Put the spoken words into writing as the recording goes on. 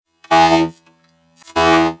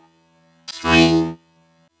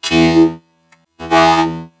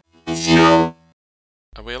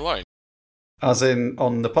Are we alone? As in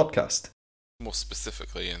on the podcast? More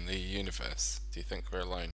specifically in the universe, do you think we're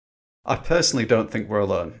alone? I personally don't think we're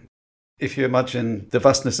alone. If you imagine the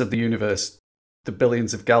vastness of the universe, the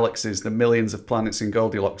billions of galaxies, the millions of planets in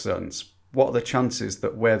Goldilocks zones, what are the chances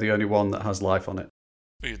that we're the only one that has life on it?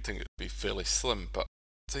 You'd think it'd be fairly slim, but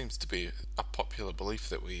it seems to be a popular belief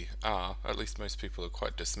that we are. At least most people are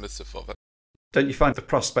quite dismissive of it. Don't you find the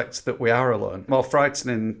prospect that we are alone more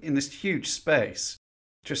frightening in this huge space?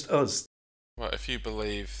 Just us. Well, if you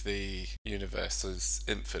believe the universe is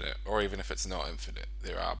infinite, or even if it's not infinite,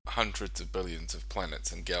 there are hundreds of billions of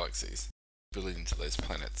planets and galaxies. Billions of those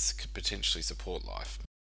planets could potentially support life.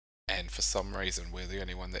 And for some reason, we're the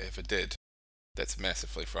only one that ever did. That's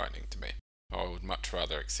massively frightening to me. I would much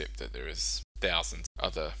rather accept that there is thousands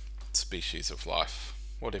other species of life,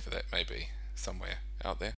 whatever that may be, somewhere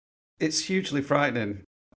out there. It's hugely frightening.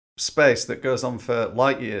 Space that goes on for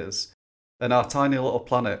light years, and our tiny little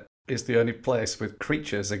planet is the only place with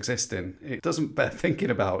creatures existing. It doesn't bear thinking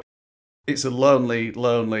about. It's a lonely,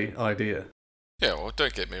 lonely idea. Yeah, well,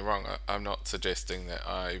 don't get me wrong. I'm not suggesting that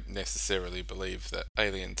I necessarily believe that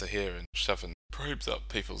aliens are here and shoving probes up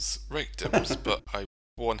people's rectums, but I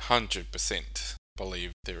 100%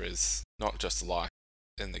 believe there is not just life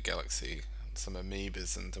in the galaxy, some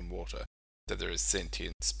amoebas and some water, that there is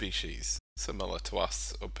sentient species similar to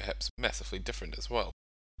us, or perhaps massively different as well.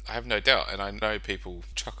 I have no doubt, and I know people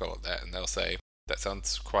chuckle at that and they'll say, that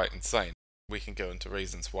sounds quite insane. We can go into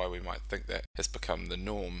reasons why we might think that has become the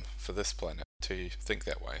norm for this planet to think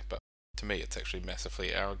that way, but to me it's actually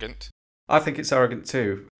massively arrogant. I think it's arrogant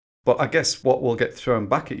too, but I guess what will get thrown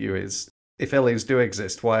back at you is, if aliens do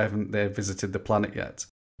exist, why haven't they visited the planet yet?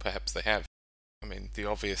 Perhaps they have. I mean, the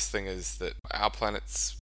obvious thing is that our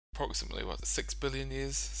planet's approximately, 6 billion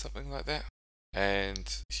years, something like that? And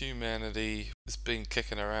humanity has been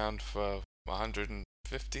kicking around for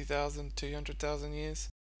 150,000, 200,000 years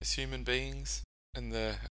as human beings in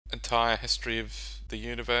the entire history of the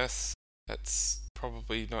universe. That's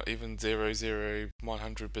probably not even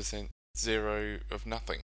 100% zero of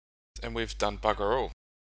nothing. And we've done bugger all.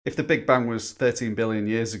 If the Big Bang was 13 billion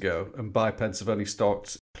years ago and bipeds have only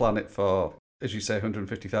stalked the planet for, as you say,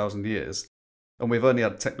 150,000 years, and we've only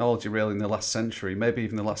had technology really in the last century, maybe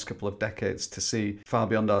even the last couple of decades, to see far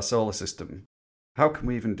beyond our solar system, how can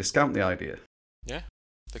we even discount the idea? Yeah,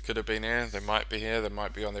 they could have been here, they might be here, they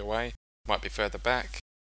might be on their way, might be further back.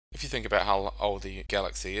 If you think about how old the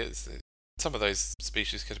galaxy is, some of those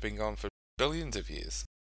species could have been gone for billions of years.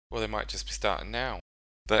 Or they might just be starting now.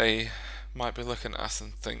 They might be looking at us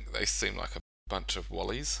and think they seem like a bunch of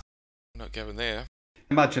wallies. Not going there.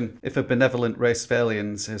 Imagine if a benevolent race of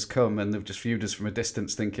aliens has come and they've just viewed us from a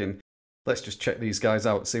distance thinking, let's just check these guys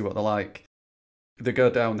out, see what they're like. They go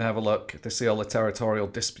down, they have a look, they see all the territorial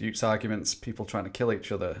disputes, arguments, people trying to kill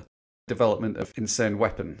each other, development of insane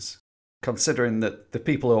weapons. Considering that the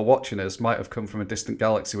people who are watching us might have come from a distant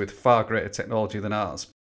galaxy with far greater technology than ours,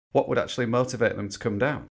 what would actually motivate them to come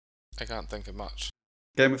down? I can't think of much.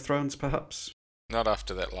 Game of Thrones, perhaps? Not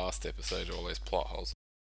after that last episode, all those plot holes.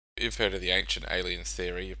 You've heard of the ancient aliens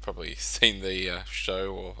theory. You've probably seen the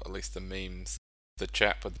show, or at least the memes. The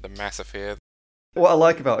chap with the massive hair. What I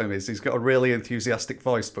like about him is he's got a really enthusiastic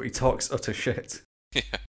voice, but he talks utter shit.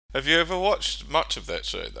 Yeah. Have you ever watched much of that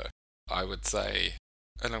show, though? I would say,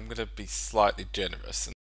 and I'm going to be slightly generous,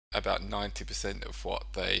 and about 90% of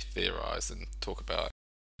what they theorise and talk about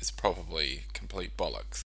is probably complete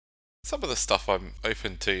bollocks. Some of the stuff I'm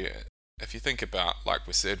open to, if you think about, like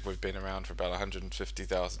we said, we've been around for about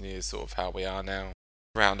 150,000 years, sort of how we are now.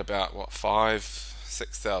 Around about,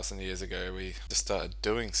 6,000 years ago, we just started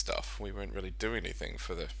doing stuff. We weren't really doing anything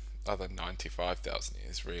for the other 95,000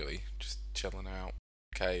 years, really. Just chilling out.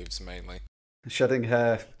 Caves, mainly. Shedding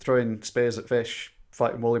hair, throwing spears at fish,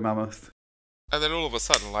 fighting woolly mammoth. And then all of a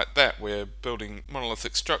sudden, like that, we're building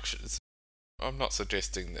monolithic structures. I'm not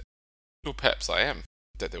suggesting that, or perhaps I am,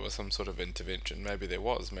 that there was some sort of intervention. Maybe there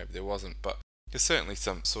was, maybe there wasn't, but there's certainly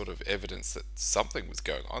some sort of evidence that something was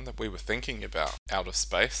going on, that we were thinking about outer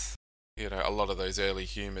space. You know, a lot of those early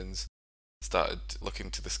humans started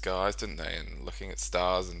looking to the skies, didn't they, and looking at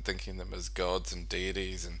stars and thinking them as gods and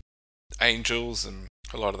deities and angels, and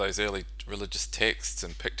a lot of those early religious texts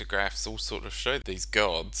and pictographs all sort of showed these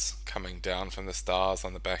gods coming down from the stars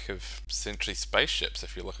on the back of century spaceships.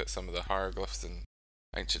 If you look at some of the hieroglyphs in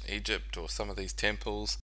ancient Egypt or some of these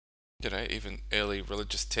temples, you know, even early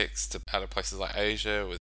religious texts out of places like Asia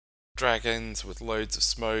with dragons with loads of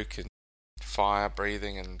smoke and fire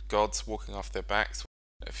breathing and gods walking off their backs.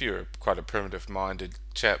 If you're quite a primitive minded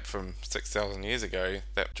chap from 6,000 years ago,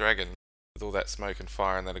 that dragon with all that smoke and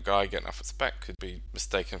fire and then a guy getting off its back could be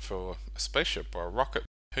mistaken for a spaceship or a rocket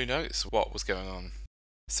Who knows what was going on?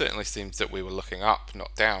 It certainly seems that we were looking up,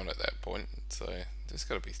 not down at that point, so there's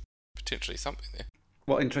got to be potentially something there.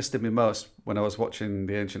 What interested me most when I was watching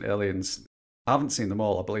The Ancient Aliens, I haven't seen them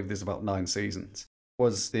all, I believe there's about 9 seasons,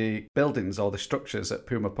 was the buildings or the structures at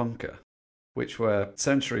Pumapunka, which were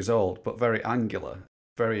centuries old but very angular,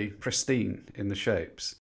 very pristine in the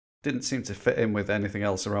shapes. Didn't seem to fit in with anything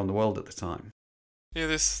else around the world at the time. Yeah,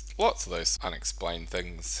 there's lots of those unexplained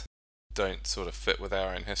things don't sort of fit with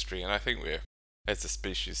our own history, and I think we're, as a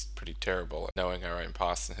species, pretty terrible at knowing our own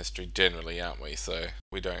past and history generally, aren't we? So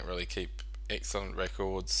we don't really keep excellent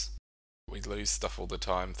records. We lose stuff all the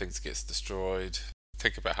time, things get destroyed.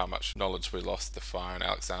 Think about how much knowledge we lost the fire in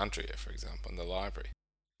Alexandria, for example, in the library.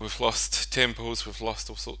 We've lost temples, we've lost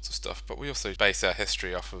all sorts of stuff, but we also base our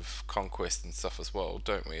history off of conquest and stuff as well,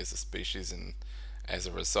 don't we, as a species? And as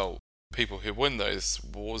a result, people who win those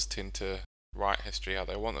wars tend to write history how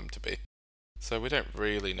they want them to be. So we don't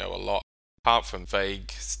really know a lot, apart from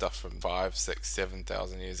vague stuff from 5, 6,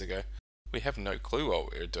 7,000 years ago. We have no clue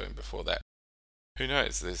what we were doing before that. Who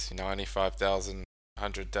knows, there's 95,000,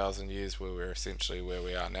 100,000 years where we're essentially where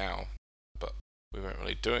we are now, but we weren't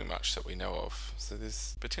really doing much that we know of, so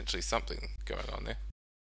there's potentially something going on there.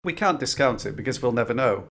 We can't discount it because we'll never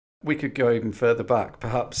know. We could go even further back.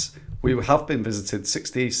 Perhaps we have been visited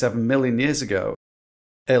 67 million years ago.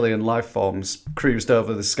 Alien life forms cruised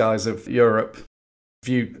over the skies of Europe,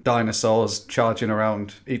 viewed dinosaurs charging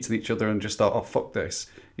around, eating each other, and just thought, oh, fuck this.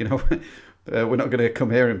 You know, we're not going to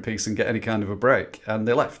come here in peace and get any kind of a break. And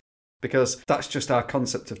they left. Because that's just our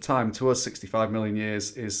concept of time. To us, 65 million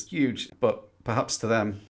years is huge, but perhaps to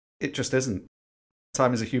them, it just isn't.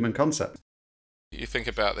 Time is a human concept. You think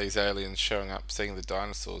about these aliens showing up, seeing the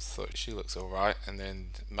dinosaurs, thought she looks alright, and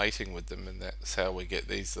then mating with them, and that's how we get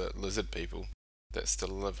these lizard people that still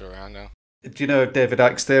live around now. Do you know David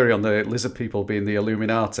Icke's theory on the lizard people being the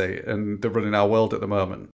Illuminati and they're running our world at the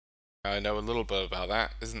moment? I know a little bit about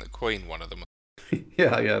that. Isn't the Queen one of them?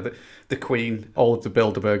 yeah, the Queen, all of the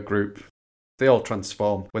Bilderberg group, they all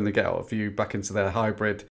transform when they get out of view back into their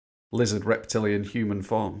hybrid lizard, reptilian, human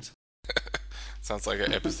forms. Sounds like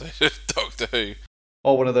an episode of Doctor Who.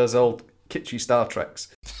 Or one of those old kitschy Star Treks.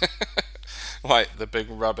 Like the big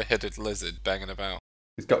rubber-headed lizard banging about.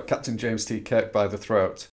 He's got Captain James T. Kirk by the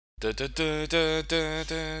throat.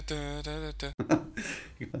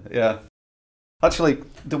 Yeah. Actually,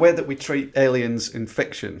 the way that we treat aliens in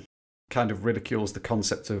fiction kind of ridicules the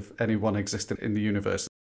concept of anyone existing in the universe.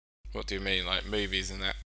 What do you mean, like movies and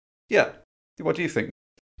that? Yeah. What do you think?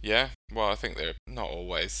 Yeah, well, I think they're not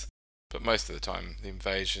always, but most of the time the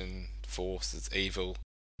invasion force is evil.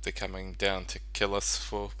 They're coming down to kill us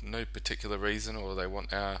for no particular reason, or they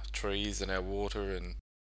want our trees and our water, and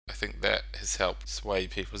I think that has helped sway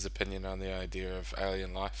people's opinion on the idea of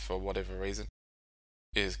alien life for whatever reason.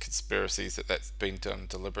 There's conspiracies that that's been done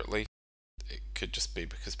deliberately. It could just be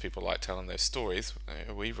because people like telling those stories.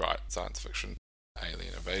 We write science fiction,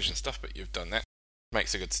 alien invasion stuff, but you've done that.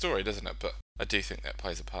 Makes a good story, doesn't it? But I do think that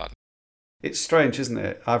plays a part. It's strange, isn't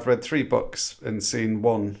it? I've read 3 books and seen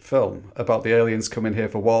 1 film about the aliens coming here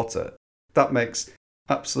for water. That makes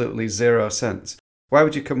absolutely 0 sense. Why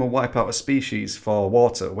would you come and wipe out a species for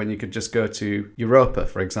water when you could just go to Europa,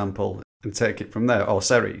 for example, and take it from there, or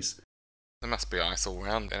Ceres? There must be ice all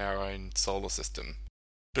around in our own solar system.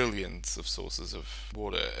 Billions of sources of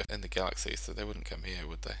water in the galaxy, so they wouldn't come here,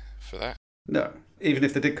 would they, for that? No. Even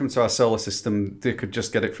if they did come to our solar system, they could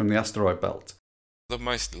just get it from the asteroid belt. The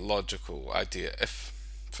most logical idea, if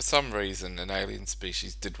for some reason an alien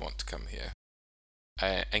species did want to come here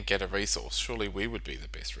and get a resource, surely we would be the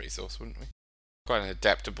best resource, wouldn't we? Quite an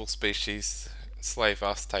adaptable species, enslave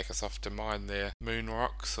us, take us off to mine their moon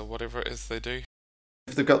rocks or whatever it is they do.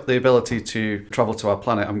 If they've got the ability to travel to our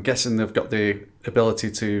planet, I'm guessing they've got the ability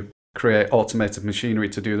to create automated machinery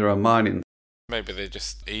to do their own mining. Maybe they're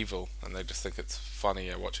just evil and they just think it's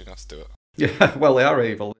funnier watching us do it. Yeah, well, they are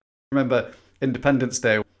evil. Remember Independence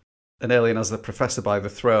Day, an alien has the professor by the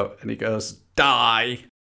throat and he goes, "Die!"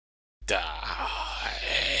 Die!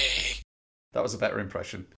 That was a better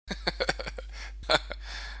impression.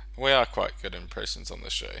 We are quite good impressions on the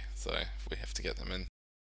show, so we have to get them in.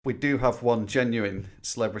 We do have one genuine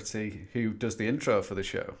celebrity who does the intro for the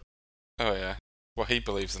show. Oh yeah. Well, he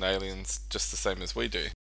believes in aliens just the same as we do.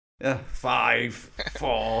 Yeah, 5,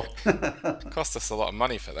 4. It cost us a lot of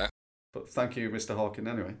money for that. But thank you, Mr. Hawking,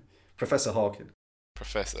 anyway. Professor Hawking.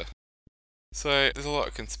 Professor. So, there's a lot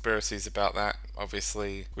of conspiracies about that.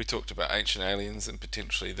 Obviously, we talked about ancient aliens, and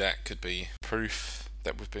potentially that could be proof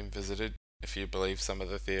that we've been visited, if you believe some of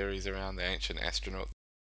the theories around the ancient astronaut.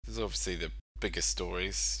 There's obviously the biggest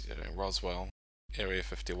stories, Roswell, Area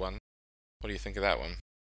 51. What do you think of that one?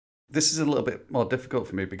 This is a little bit more difficult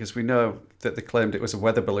for me because we know that they claimed it was a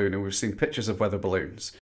weather balloon and we've seen pictures of weather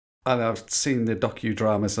balloons. And I've seen the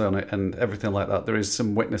docudramas on it and everything like that. There is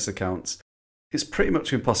some witness accounts. It's pretty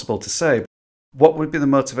much impossible to say. What would be the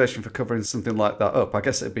motivation for covering something like that up? I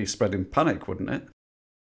guess it'd be spreading panic, wouldn't it?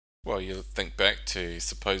 Well, you think back to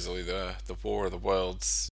supposedly the War of the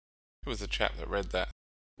Worlds. Who was the chap that read that?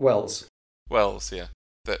 Wells. Wells, yeah.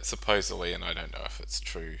 That supposedly, and I don't know if it's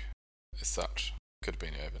true as such, could have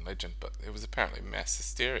been urban legend, but it was apparently mass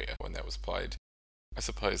hysteria when that was played. I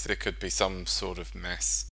suppose there could be some sort of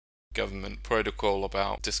mass government protocol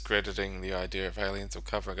about discrediting the idea of aliens or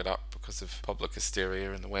covering it up because of public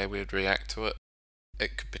hysteria and the way we would react to it.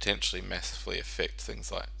 It could potentially massively affect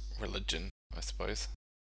things like religion, I suppose.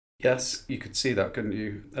 Yes, you could see that, couldn't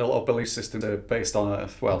you? A lot of belief systems are based on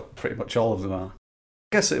Earth. Well, pretty much all of them are.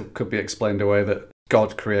 I guess it could be explained away that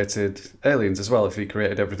God created aliens as well if he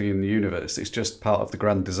created everything in the universe. It's just part of the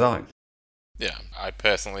grand design. Yeah, I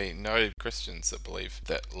personally know Christians that believe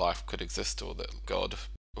that life could exist or that God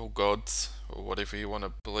or gods or whatever you want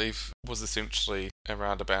to believe was essentially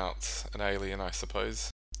around about an alien, I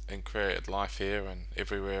suppose, and created life here and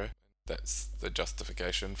everywhere. That's the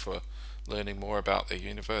justification for learning more about the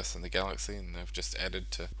universe and the galaxy, and they've just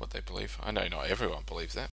added to what they believe. I know not everyone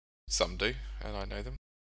believes that. Some do, and I know them.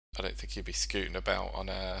 I don't think you'd be scooting about on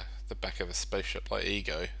the back of a spaceship like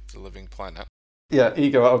Ego, the living planet. Yeah,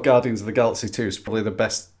 Ego out of Guardians of the Galaxy 2 is probably the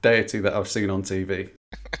best deity that I've seen on TV.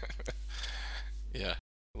 Yeah,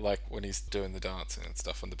 like when he's doing the dancing and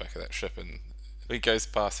stuff on the back of that ship, and he goes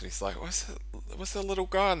past and he's like, what's the little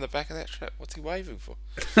guy on the back of that ship? What's he waving for?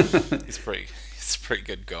 He's a pretty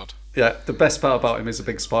good god. Yeah, the best part about him is a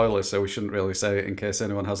big spoiler, so we shouldn't really say it in case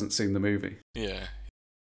anyone hasn't seen the movie. Yeah.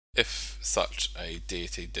 If such a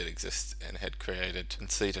deity did exist and had created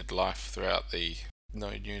and seeded life throughout the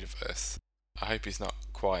known universe, I hope he's not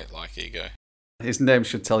quite like Ego. His name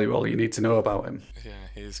should tell you all you need to know about him. Yeah,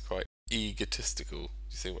 he is quite egotistical.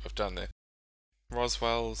 You see what I've done there?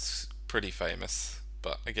 Roswell's pretty famous,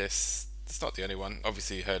 but I guess it's not the only one.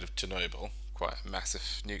 Obviously you heard of Chernobyl, quite a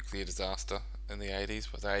massive nuclear disaster in the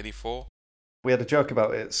 80s. Was it 84? We had a joke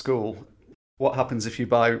about it at school. What happens if you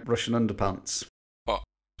buy Russian underpants? What?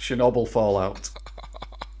 Chernobyl fallout.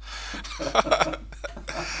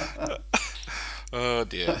 Oh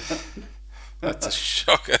dear. That's a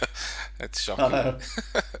shocker. That's shocking.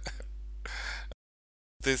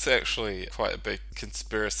 There's actually quite a big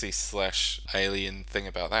conspiracy / alien thing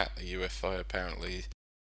about that. The UFO apparently,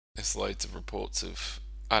 there's loads of reports of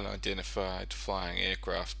unidentified flying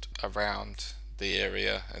aircraft around the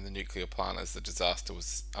area and the nuclear plant as the disaster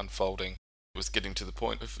was unfolding. It was getting to the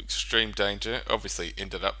point of extreme danger. Obviously it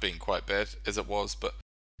ended up being quite bad as it was, but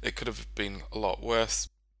it could have been a lot worse.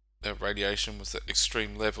 The radiation was at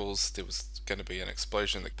extreme levels. There was going to be an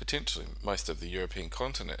explosion that potentially most of the European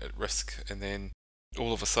continent at risk, and then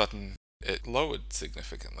all of a sudden it lowered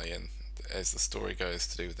significantly, and as the story goes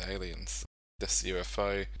to do with aliens, this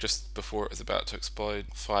UFO, just before it was about to explode,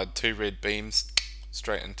 fired 2 red beams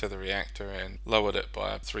straight into the reactor and lowered it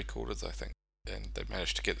by 3/4, I think. And they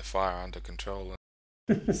managed to get the fire under control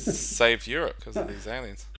and save Europe because of these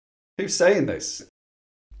aliens. Who's saying this?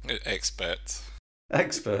 Experts.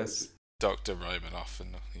 Experts. Dr. Romanoff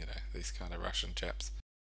and, these kind of Russian chaps.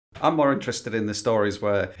 I'm more interested in the stories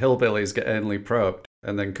where hillbillies get anally probed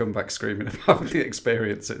and then come back screaming about the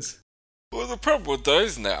experiences. Well, the problem with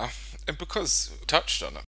those now, and because we touched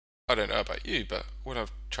on it, I don't know about you, but when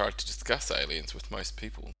I've tried to discuss aliens with most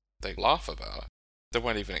people, they laugh about it. They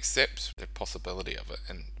won't even accept the possibility of it,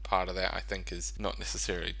 and part of that, I think, is not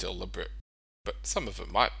necessarily deliberate, but some of it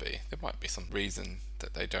might be. There might be some reason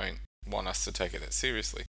that they don't want us to take it that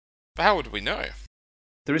seriously. But how would we know?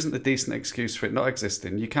 There isn't a decent excuse for it not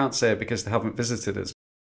existing. You can't say it because they haven't visited us.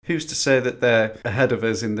 Who's to say that they're ahead of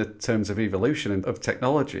us in the terms of evolution and of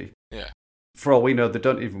technology? Yeah. For all we know, they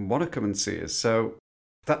don't even want to come and see us, so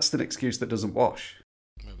that's an excuse that doesn't wash.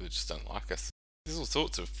 Maybe they just don't like us. There's all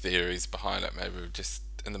sorts of theories behind it. Maybe we're just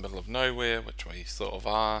in the middle of nowhere, which we sort of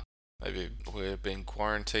are. Maybe we're being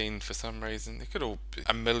quarantined for some reason. There could all be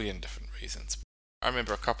a million different reasons. I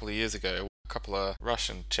remember a couple of years ago, a couple of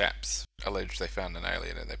Russian chaps alleged they found an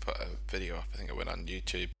alien and they put a video up. I think it went on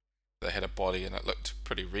YouTube. They had a body and it looked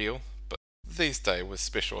pretty real. But these days with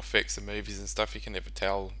special effects and movies and stuff, you can never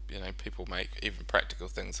tell. People make even practical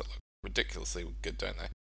things that look ridiculously good, don't they?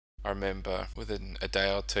 I remember within a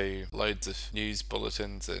day or two, loads of news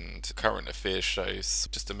bulletins and current affairs shows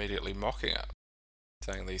just immediately mocking it,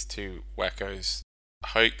 saying these 2 wackos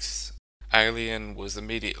hoax. Alien was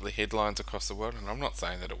immediately headlines across the world, and I'm not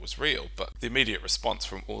saying that it was real, but the immediate response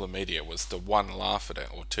from all the media was to 1, laugh at it,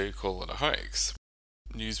 or 2, call it a hoax.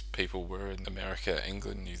 news people were in America,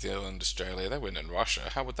 England, New Zealand, Australia. They weren't in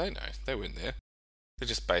Russia. How would they know? They weren't there. They're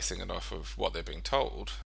just basing it off of what they're being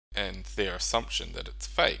told and their assumption that it's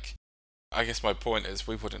fake. I guess my point is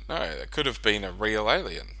we wouldn't know. It could have been a real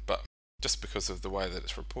alien, but just because of the way that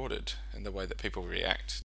it's reported and the way that people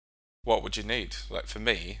react, what would you need? Like for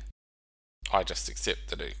me, I just accept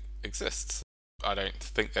that it exists. I don't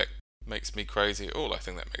think that makes me crazy at all. I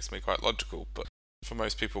think that makes me quite logical. But for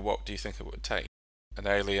most people, what do you think it would take? An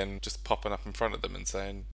alien just popping up in front of them and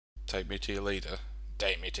saying, "Take me to your leader.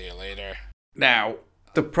 Take me to your leader." Now,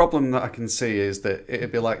 the problem that I can see is that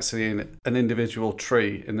it'd be like seeing an individual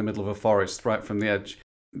tree in the middle of a forest right from the edge,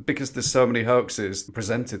 because there's so many hoaxes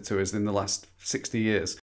presented to us in the last 60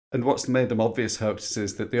 years. And what's made them obvious hoaxes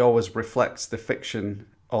is that they always reflect the fiction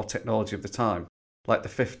or technology of the time, like the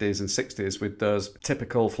 50s and 60s with those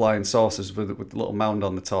typical flying saucers with the little mound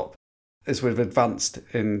on the top. As we've advanced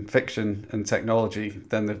in fiction and technology,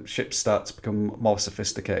 then the ships start to become more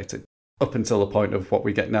sophisticated, up until the point of what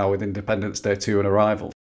we get now with Independence Day 2 and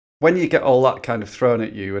Arrival. When you get all that kind of thrown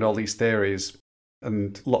at you and all these theories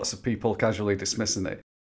and lots of people casually dismissing it,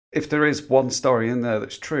 if there is one story in there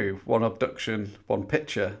that's true, one abduction, one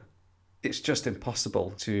picture, it's just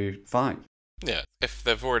impossible to find. Yeah, if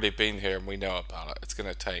they've already been here and we know about it, it's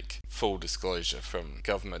going to take full disclosure from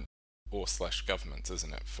government or / governments,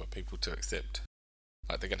 isn't it, for people to accept.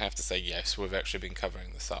 Like they're going to have to say, yes, we've actually been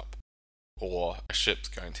covering this up. Or a ship's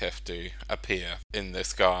going to have to appear in the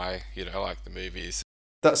sky, like the movies.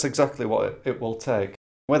 That's exactly what it will take.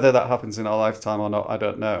 Whether that happens in our lifetime or not, I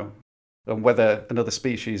don't know. And whether another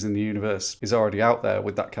species in the universe is already out there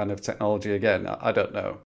with that kind of technology again, I don't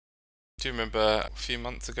know. Do you remember a few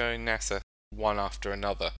months ago, NASA, one after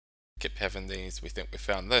another, kept having these, we think we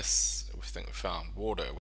found this, we think we found water.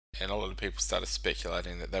 And a lot of people started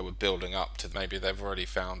speculating that they were building up to maybe they've already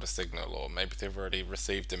found a signal or maybe they've already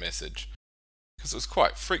received a message. Because it was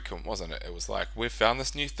quite frequent, wasn't it? It was like, we've found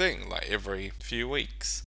this new thing, like every few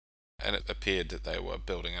weeks. And it appeared that they were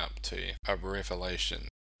building up to a revelation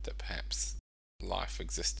that perhaps life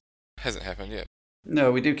existed. Hasn't happened yet.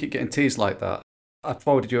 No, we do keep getting teased like that. I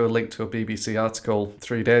forwarded you a link to a BBC article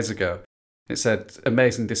 3 days ago. It said,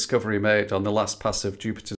 amazing discovery made on the last pass of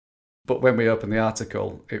Jupiter. But when we opened the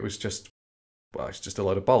article, it was just, it's just a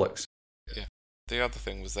load of bollocks. Yeah. The other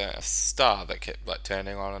thing was that a star that kept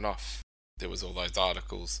turning on and off. There was all those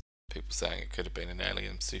articles, people saying it could have been an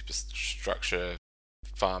alien superstructure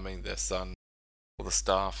farming the sun or the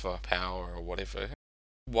star for power or whatever.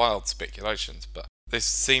 Wild speculations, but there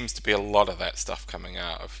seems to be a lot of that stuff coming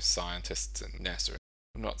out of scientists and NASA.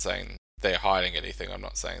 I'm not saying they're hiding anything, I'm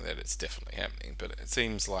not saying that it's definitely happening, but it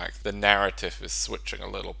seems like the narrative is switching a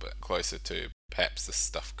little bit closer to perhaps this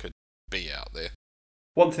stuff could be out there.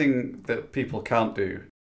 One thing that people can't do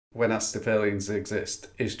when asked if aliens exist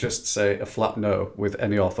is just say a flat no with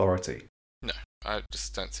any authority. No, I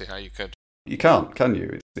just don't see how you could. You can't, can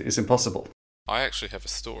you? It's impossible. I actually have a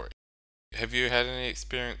story. Have you had any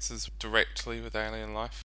experiences directly with alien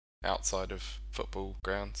life outside of football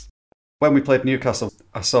grounds? When we played Newcastle,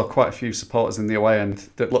 I saw quite a few supporters in the away end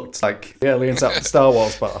that looked like the aliens at the Star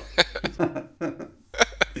Wars bar.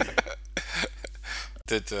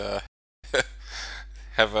 Did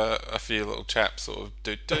have a few little chaps sort of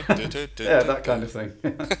yeah, that kind of thing.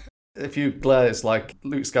 A few glares like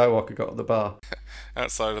Luke Skywalker got at the bar.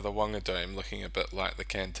 Outside of the Wonga Dome looking a bit like the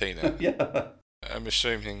cantina. Yeah. I'm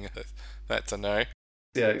assuming that's a no.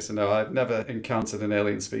 Yeah, it's a no. I've never encountered an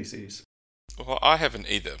alien species. Well, I haven't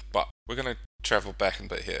either, but we're going to travel back a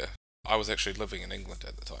bit here. I was actually living in England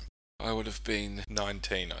at the time. I would have been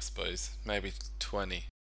 19, I suppose, maybe 20.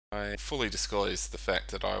 I fully disclosed the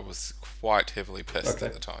fact that I was quite heavily pissed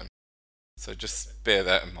at the time. So just bear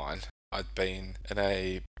that in mind. I'd been in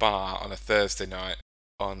a bar on a Thursday night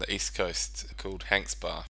on the East Coast called Hank's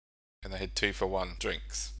Bar, and they had 2-for-1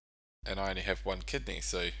 drinks. And I only have one kidney,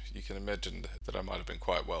 so you can imagine that I might have been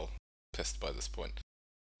quite well pissed by this point.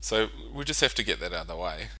 So we just have to get that out of the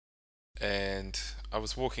way. And I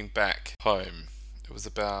was walking back home. It was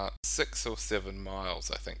about 6 or 7 miles,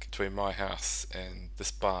 I think, between my house and this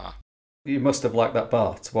bar. You must have liked that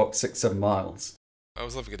bar to walk 6-7 miles. I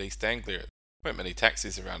was living at East Anglia. There weren't many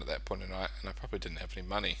taxis around at that point in the night, and I probably didn't have any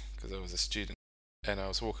money because I was a student. And I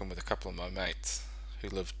was walking with a couple of my mates who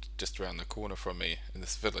lived just around the corner from me in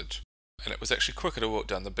this village. And it was actually quicker to walk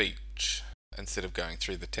down the beach instead of going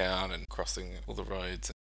through the town and crossing all the roads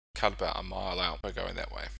and cut about a mile out by going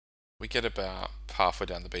that way. We get about halfway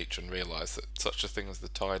down the beach and realise that such a thing as the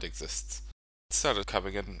tide exists. It started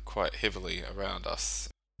coming in quite heavily around us,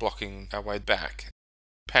 blocking our way back,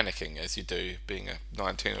 panicking as you do, being a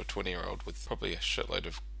 19 or 20-year-old with probably a shitload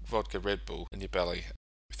of vodka Red Bull in your belly.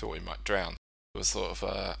 We thought we might drown. It was sort of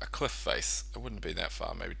a cliff face. It wouldn't be that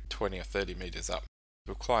far, maybe 20 or 30 metres up.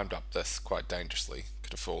 We climbed up this quite dangerously,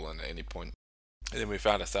 could have fallen at any point. And then we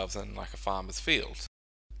found ourselves in like a farmer's field.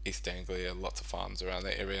 East Anglia, lots of farms around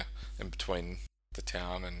that area, in between the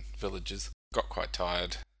town and villages. Got quite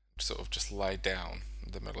tired, sort of just lay down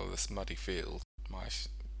in the middle of this muddy field. My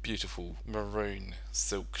beautiful maroon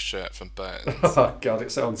silk shirt from Burton's Oh, God,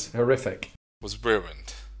 it sounds horrific. was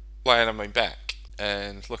ruined. Laying on my back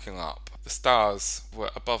and looking up, the stars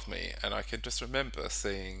were above me, and I can just remember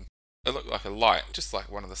seeing, it looked like a light, just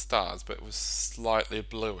like one of the stars, but it was slightly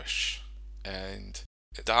bluish, and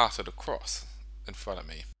it darted across in front of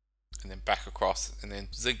me, and then back across, and then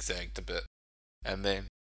zigzagged a bit, and then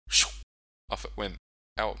shoo, off it went,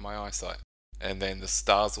 out of my eyesight, and then the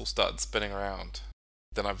stars all started spinning around.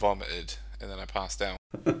 Then I vomited, and then I passed out.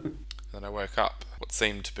 Then I woke up, what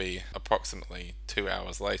seemed to be approximately 2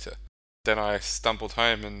 hours later. Then I stumbled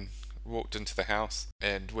home and walked into the house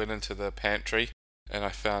and went into the pantry, and I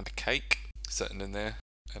found a cake sitting in there,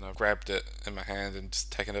 and I grabbed it in my hand and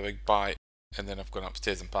just taken a big bite, and then I've gone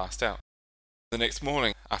upstairs and passed out. The next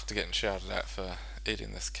morning, after getting shouted at for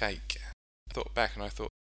eating this cake, I thought back and I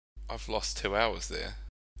thought, I've lost 2 hours there,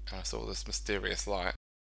 and I saw this mysterious light.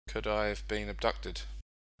 Could I have been abducted?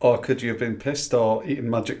 Or could you have been pissed or eaten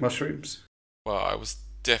magic mushrooms? Well, I was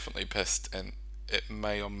definitely pissed, and it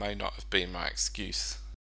may or may not have been my excuse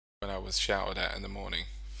when I was shouted at in the morning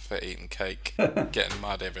for eating cake, getting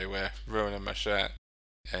mud everywhere, ruining my shirt.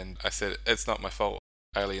 And I said, it's not my fault.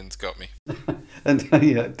 Aliens got me. And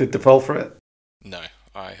did they fall for it? No,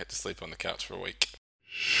 I had to sleep on the couch for a week.